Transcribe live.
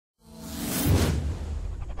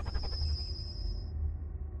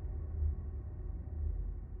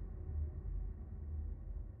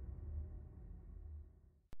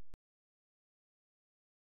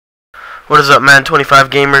What is up, Madden 25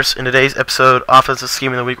 gamers? In today's episode, Offensive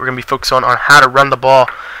Scheme of the Week, we're going to be focusing on how to run the ball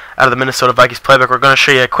out of the Minnesota Vikings playbook. We're going to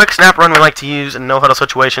show you a quick snap run we like to use in no-huddle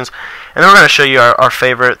situations, and then we're going to show you our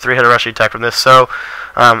favorite three-header rushing attack from this. So,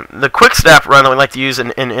 the quick snap run that we like to use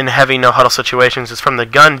in heavy no-huddle situations is from the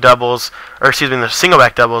gun doubles, or excuse me, the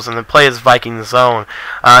single-back doubles, and the play is Viking zone.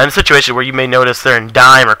 In a situation where you may notice they're in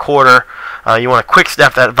dime or quarter, you want to quick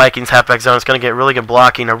snap that Vikings halfback zone. It's going to get really good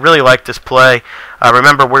blocking. I really like this play.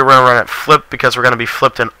 Remember, we're going to run it flip because we're going to be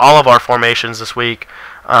flipped in all of our formations this week.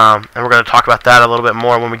 And we're going to talk about that a little bit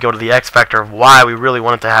more when we go to the X factor of why we really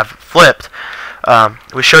wanted to have it flipped.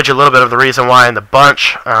 We showed you a little bit of the reason why in the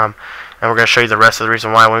bunch, and we're going to show you the rest of the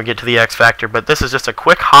reason why when we get to the X factor. But this is just a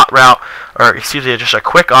quick hot route, or excuse me, just a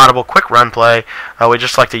quick audible, quick run play. We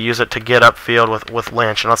just like to use it to get upfield with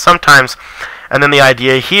Lynch. And sometimes, and then the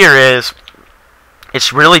idea here is,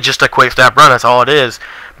 it's really just a quick snap run. That's all it is.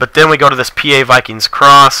 But then we go to this PA Vikings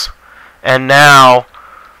cross, and now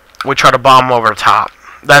we try to bomb over the top.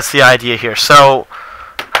 That's the idea here. So,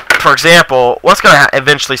 for example, what's going to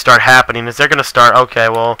eventually start happening is they're going to start, okay,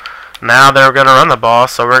 well, now they're going to run the ball,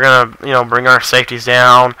 so we're going to, bring our safeties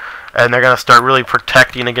down, and they're going to start really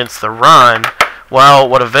protecting against the run. Well,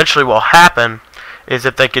 what eventually will happen is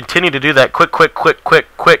if they continue to do that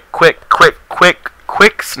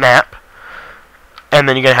quick snap, and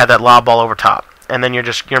then you're going to have that lob ball over top. And then you're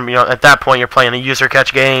at that point you're playing a user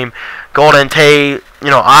catch game. Golden Tate,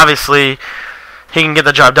 obviously he can get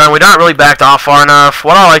the job done. We're not really backed off far enough.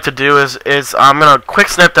 What I like to do is I'm going to quick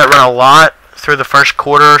snap that run a lot through the first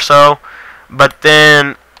quarter or so. But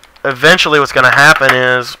then eventually what's going to happen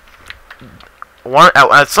is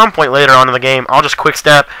at some point later on in the game, I'll just quick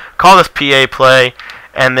step, call this PA play,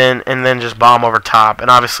 and then just bomb over top. And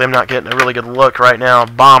obviously I'm not getting a really good look right now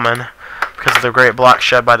bombing because of the great block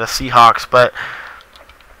shed by the Seahawks, but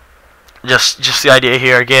just the idea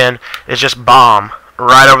here again is just bomb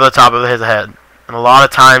right over the top of his head. And a lot of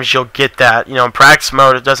times you'll get that. In practice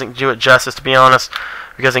mode it doesn't do it justice, to be honest,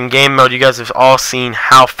 because in game mode you guys have all seen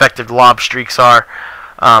how effective lob streaks are,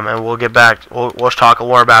 and we'll get back. We'll talk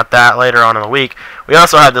more about that later on in the week. We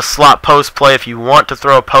also have the slot post play. If you want to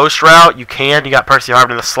throw a post route, you can. You got Percy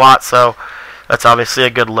Harvin in the slot, so that's obviously a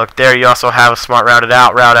good look there. You also have a smart route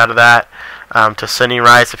out of that to Sidney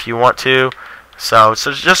Rice if you want to. So it's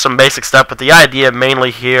just some basic stuff, but the idea mainly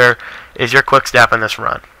here is your quick snap in this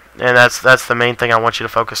run. And that's the main thing I want you to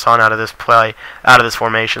focus on out of this play, out of this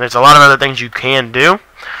formation. There's a lot of other things you can do,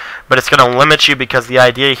 but it's going to limit you because the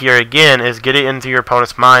idea here again is get it into your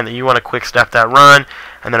opponent's mind that you want to quick snap that run,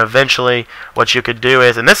 and then eventually what you could do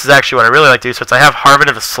is, and this is actually what I really like to do, since I have Harvin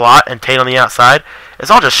in the slot and Tate on the outside, is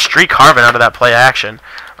I'll just streak Harvin out of that play action,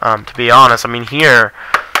 to be honest. I mean here,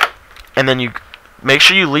 and then you make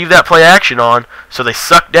sure you leave that play action on so they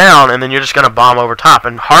suck down, and then you're just going to bomb over top.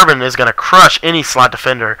 And Harvin is going to crush any slot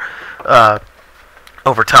defender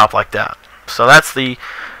over top like that. So that's the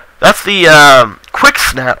quick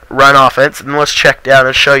snap run offense. And let's check down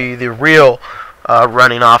and show you the real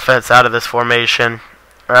running offense out of this formation,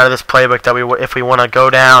 or out of this playbook that if we want to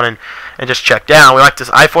go down and just check down. We like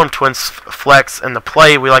this I-form twins flex, and the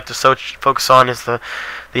play we like to focus on is the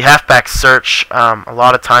halfback search. A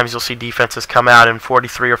lot of times you'll see defenses come out in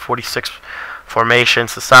 43 or 46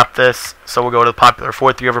 formations to stop this, so we'll go to the popular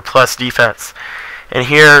 4-3 over plus defense. And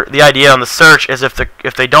here the idea on the search is if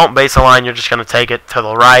they don't base a line, you're just going to take it to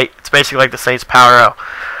the right. It's basically like the Saints power out.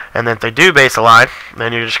 And then if they do base a line,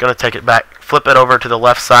 then you're just going to take it back, flip it over to the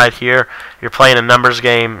left side here. You're playing a numbers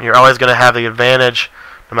game. You're always going to have the advantage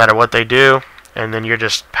no matter what they do, and then you're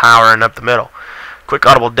just powering up the middle. Quick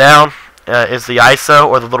audible down is the ISO,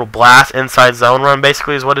 or the little blast inside zone run,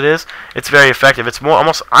 basically is what it is. It's very effective. It's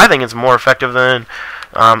I think it's more effective than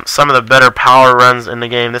some of the better power runs in the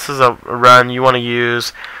game. This is a run you want to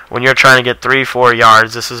use when you're trying to get 3-4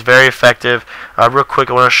 yards. This is very effective. Real quick,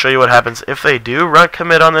 I want to show you what happens if they do run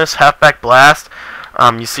commit on this halfback blast.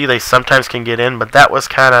 You see they sometimes can get in, but that was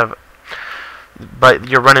kind of, but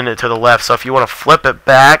you're running it to the left. So if you want to flip it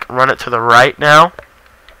back, run it to the right now,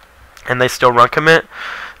 and they still run commit,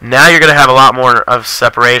 now you're going to have a lot more of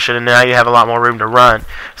separation, and now you have a lot more room to run.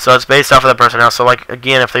 So it's based off of the personnel. So like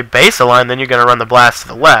again, if they base a line, then you're going to run the blast to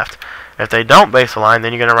the left. If they don't base a line,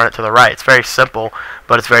 then you're going to run it to the right. It's very simple,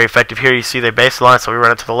 but it's very effective. Here you see they base the line, so we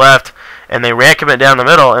run it to the left, and they ran commit down the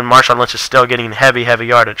middle, and Marshawn Lynch is still getting heavy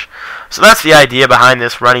yardage. So that's the idea behind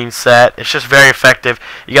this running set. It's just very effective.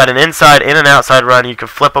 You got an inside and an outside run. You can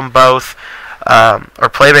flip them both, or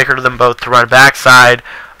playmaker to them both to run backside,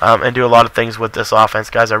 and do a lot of things with this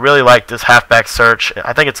offense, guys. I really like this halfback search.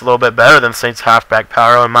 I think it's a little bit better than Saints halfback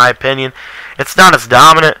power, in my opinion. It's not as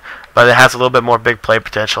dominant, but it has a little bit more big play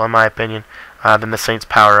potential, in my opinion, than the Saints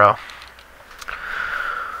power.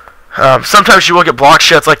 Sometimes you will get block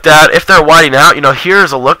shots like that. If they're widening out,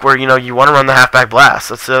 here's a look where, you want to run the halfback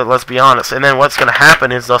blast. Let's be honest. And then what's going to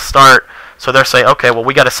happen is they'll start, so they're saying, okay, well,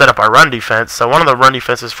 we got to set up our run defense. So one of the run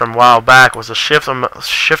defenses from a while back was to shift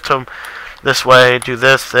them this way, do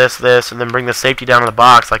this, and then bring the safety down in the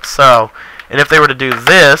box like so. And if they were to do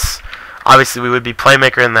this, obviously we would be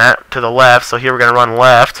playmaker in that to the left. So here we're going to run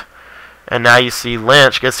left. And now you see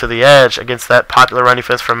Lynch gets to the edge against that popular run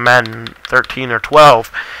defense from Madden 13 or 12.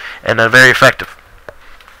 And very effective.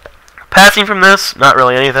 Passing from this, not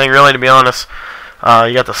really anything, really, to be honest.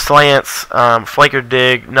 You got the slants, flanker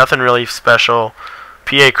dig, nothing really special.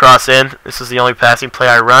 PA cross in, this is the only passing play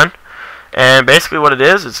I run. And basically what it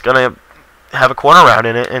is, it's going to have a corner route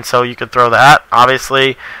in it, and so you can throw that.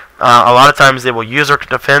 Obviously, a lot of times they will use or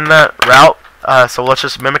defend that route, so let's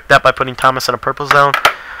just mimic that by putting Thomas in a purple zone.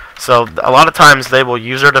 So a lot of times they will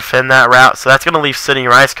use or defend that route, so that's going to leave Sidney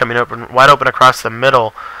Rice coming open, wide open across the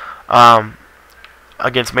middle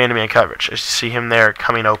against man-to-man coverage. As you see him there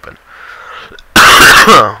coming open.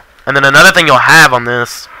 And then another thing you'll have on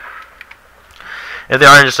this, if they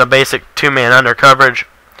aren't just a basic two-man under coverage,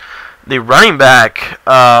 the running back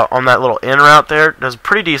on that little in route there does a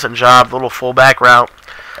pretty decent job. The little fullback route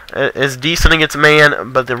is decent against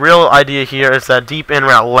man, but the real idea here is that deep in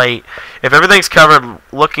route late. If everything's covered,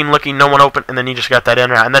 looking, no one open, and then you just got that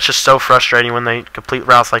in route, and that's just so frustrating when they complete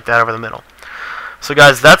routes like that over the middle. So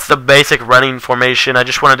guys, that's the basic running formation. I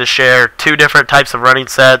just wanted to share two different types of running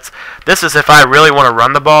sets. This is if I really want to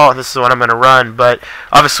run the ball, this is what I'm going to run. But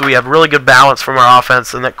obviously we have really good balance from our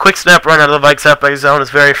offense, and that quick snap run out of the Vikes halfback zone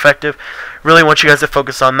is very effective. Really want you guys to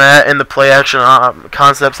focus on that and the play action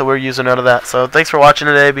concepts that we're using out of that. So thanks for watching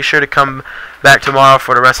today. Be sure to come back tomorrow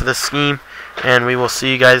for the rest of this scheme, and we will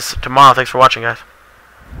see you guys tomorrow. Thanks for watching, guys.